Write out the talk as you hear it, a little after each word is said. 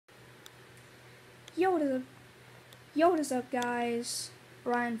Yo, what is up? Yo, what is up, guys?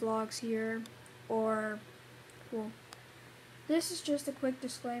 Ryan Vlogs here. Or, well, this is just a quick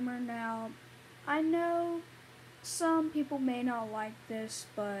disclaimer. Now, I know some people may not like this,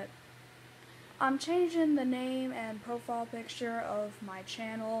 but I'm changing the name and profile picture of my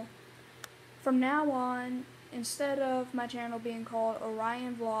channel. From now on, instead of my channel being called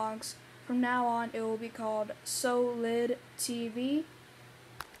Orion Vlogs, from now on it will be called Solid TV.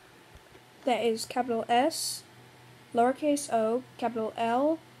 That is capital S, lowercase o, capital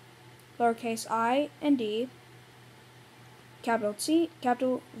L, lowercase I and D, capital T,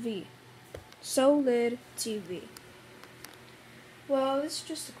 capital V. Solid TV. Well, this is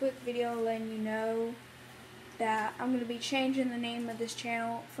just a quick video letting you know that I'm going to be changing the name of this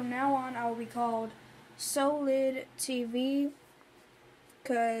channel. From now on, I will be called Solid TV,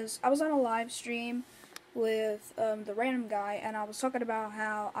 because I was on a live stream with the random guy, and I was talking about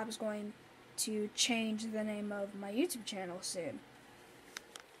how I was going to change the name of my YouTube channel soon.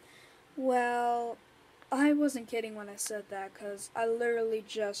 Well, I wasn't kidding when I said that, because I literally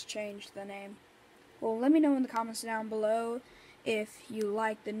just changed the name. Well, let me know in the comments down below if you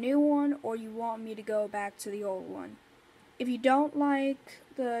like the new one or you want me to go back to the old one. If you don't like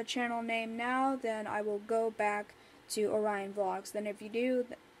the channel name now, then I will go back to Orion Vlogs. Then if you do,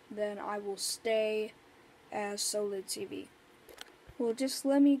 then I will stay as Solid TV. Well, just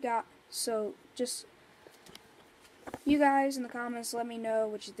let me you guys in the comments, let me know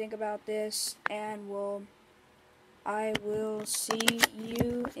what you think about this, and I will see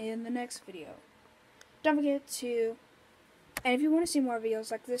you in the next video. Don't forget to, and if you want to see more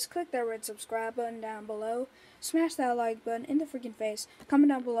videos like this, click that red subscribe button down below, smash that like button in the freaking face,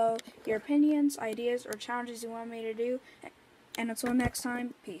 comment down below your opinions, ideas, or challenges you want me to do, and until next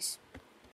time, peace.